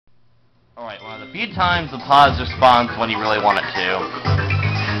Alright, one of the few times the pause responds when you really want it to.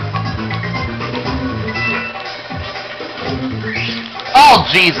 Oh,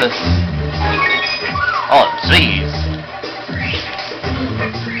 Jesus! Oh, jeez.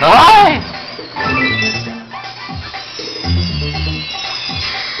 Alive!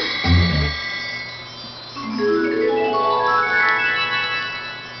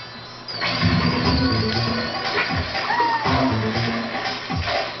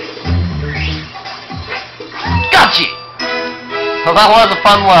 Gotcha! So that was a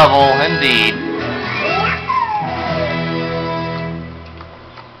fun level, indeed.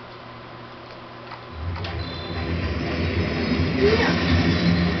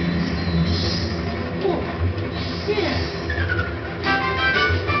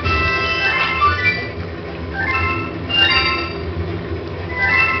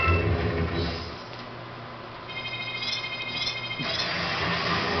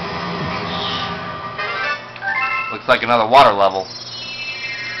 Looks like another water level.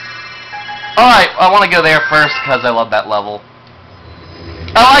 Alright, I want to go there first because I love that level.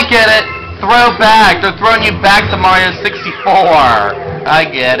 Oh, I get it! Throw back! They're throwing you back to Mario 64! I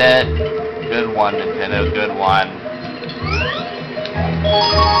get it. Good one, Nintendo, good one.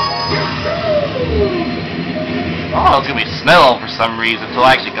 Oh, it was gonna be snow for some reason until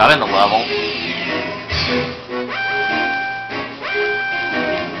I actually got in the level.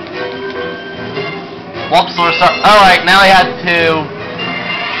 Whoop, silver star. Alright, now I had to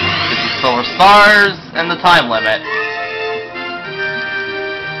get the silver stars and the time limit.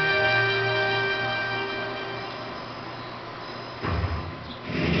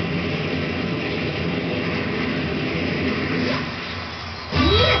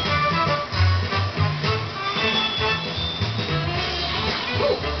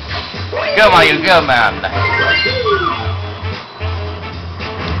 Go, Mario, go, man!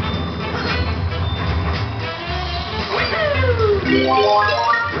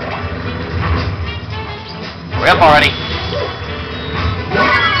 Hurry up already!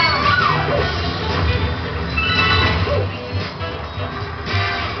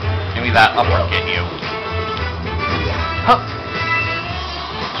 Give me that uppercut, you. Huh.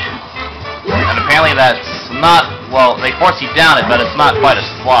 And apparently that's not, well, they force you down it, but it's not quite a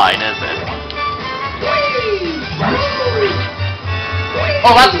slide, is it?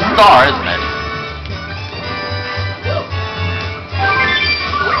 Oh, that's a star, isn't it?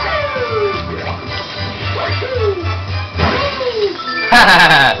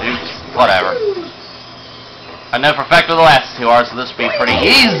 Oops, whatever. I know for a fact what the last two are, so this will be pretty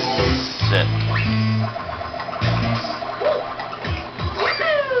easy.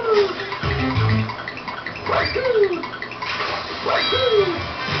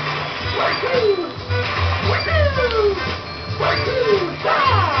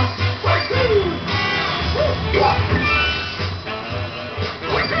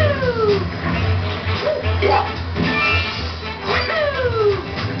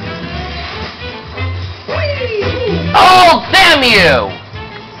 Oh, damn you!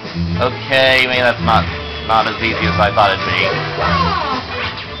 Okay, maybe that's not as easy as I thought it'd be.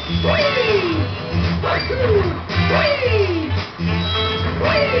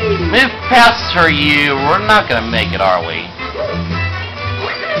 Move past her, you. We're not gonna make it, are we?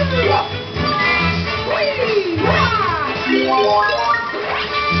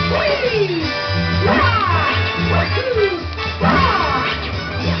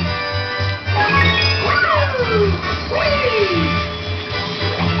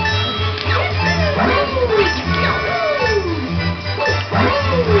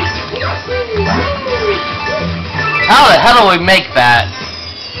 How the hell do we make that?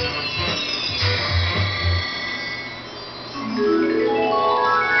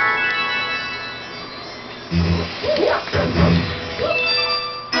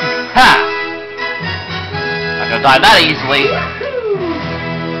 Ha! Not gonna die that easily.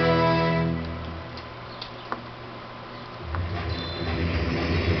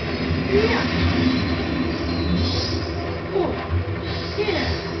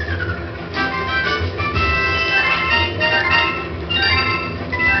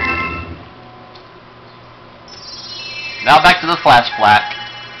 Now back to the flashback.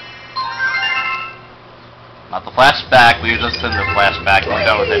 Not the flashback, we were just in the flashback, we're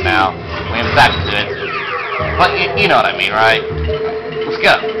done with it now. We went back to it. But you know what I mean, right? Let's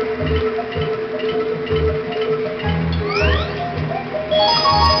go.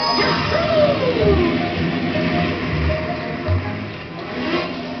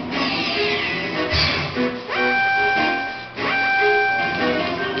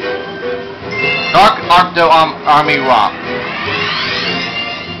 Dark Arcto Army Romp.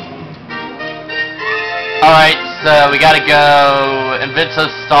 Alright, so we gotta go Invinto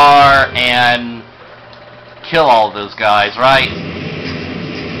Star and kill all of those guys, right?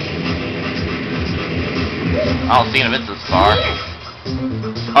 I don't see an Invinto Star.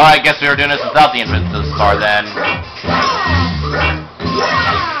 Alright, I guess we were doing this without the Invinto Star then.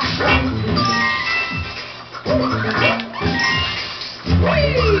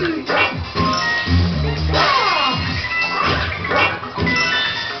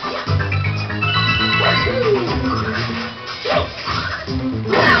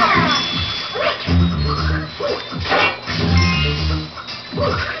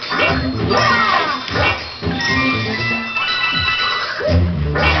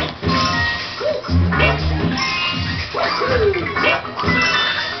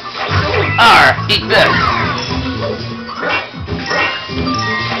 Eat this!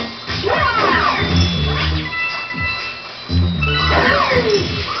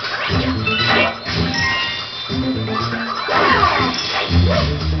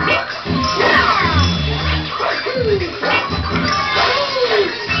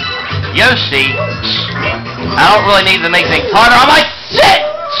 Yoshi! I don't really need to make things harder. I'm like, shit!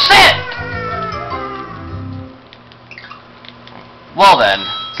 Shit! Well then,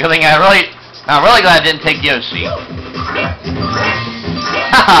 good thing I'm really glad I didn't take Yoshi.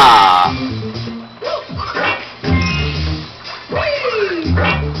 Haha!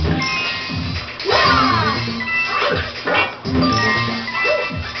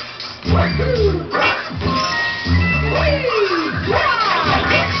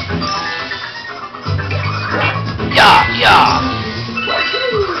 Yeah, yeah!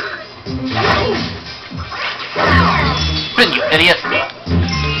 Spin, you idiot!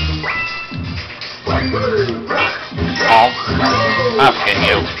 Oh, I'll get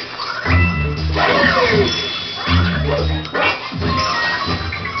you.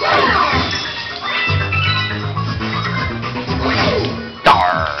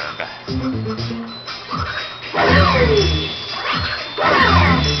 Darn.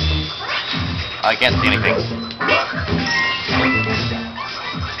 I can't see anything.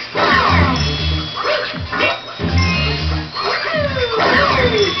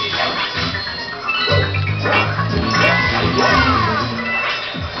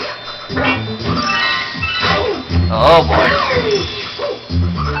 Oh boy.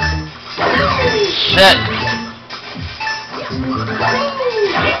 Shit.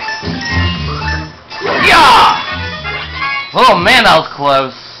 Yeah! Oh man, that was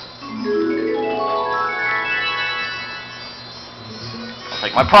close. I'll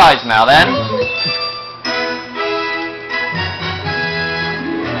take my prize now then.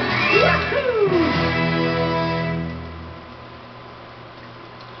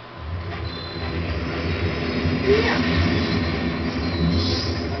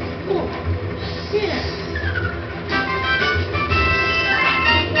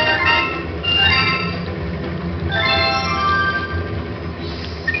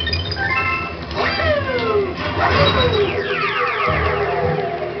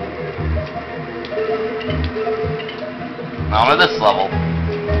 On to this level.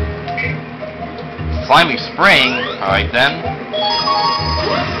 Slimy Spring. Alright then.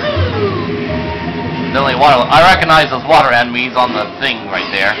 The only water. I recognize those water enemies on the thing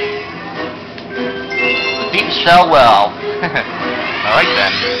right there. Defeat Shell well. Alright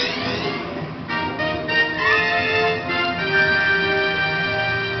then.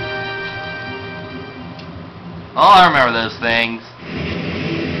 Oh, I remember those things.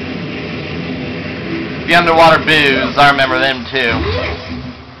 The underwater boos, I remember them too.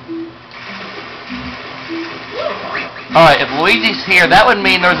 Alright, if Luigi's here, that would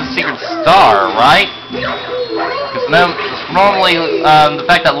mean there's a secret star, right? Because normally, the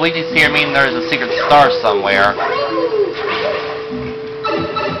fact that Luigi's here means there's a secret star somewhere.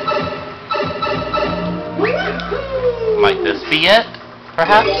 Might this be it,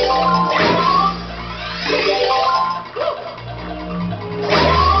 perhaps?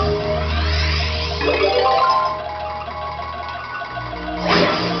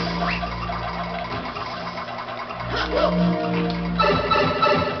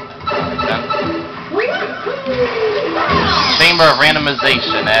 Chamber of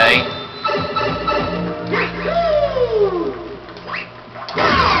randomization, eh?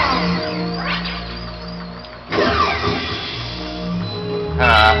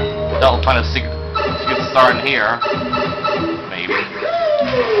 Don't find a secret star in here. Maybe.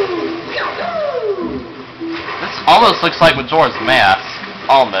 This almost looks like Majora's Mask.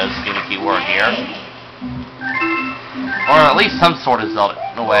 Almost, being a key word here. Or at least some sort of Zelda,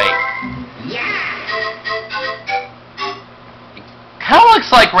 in a way. Kinda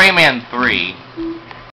looks like Rayman 3.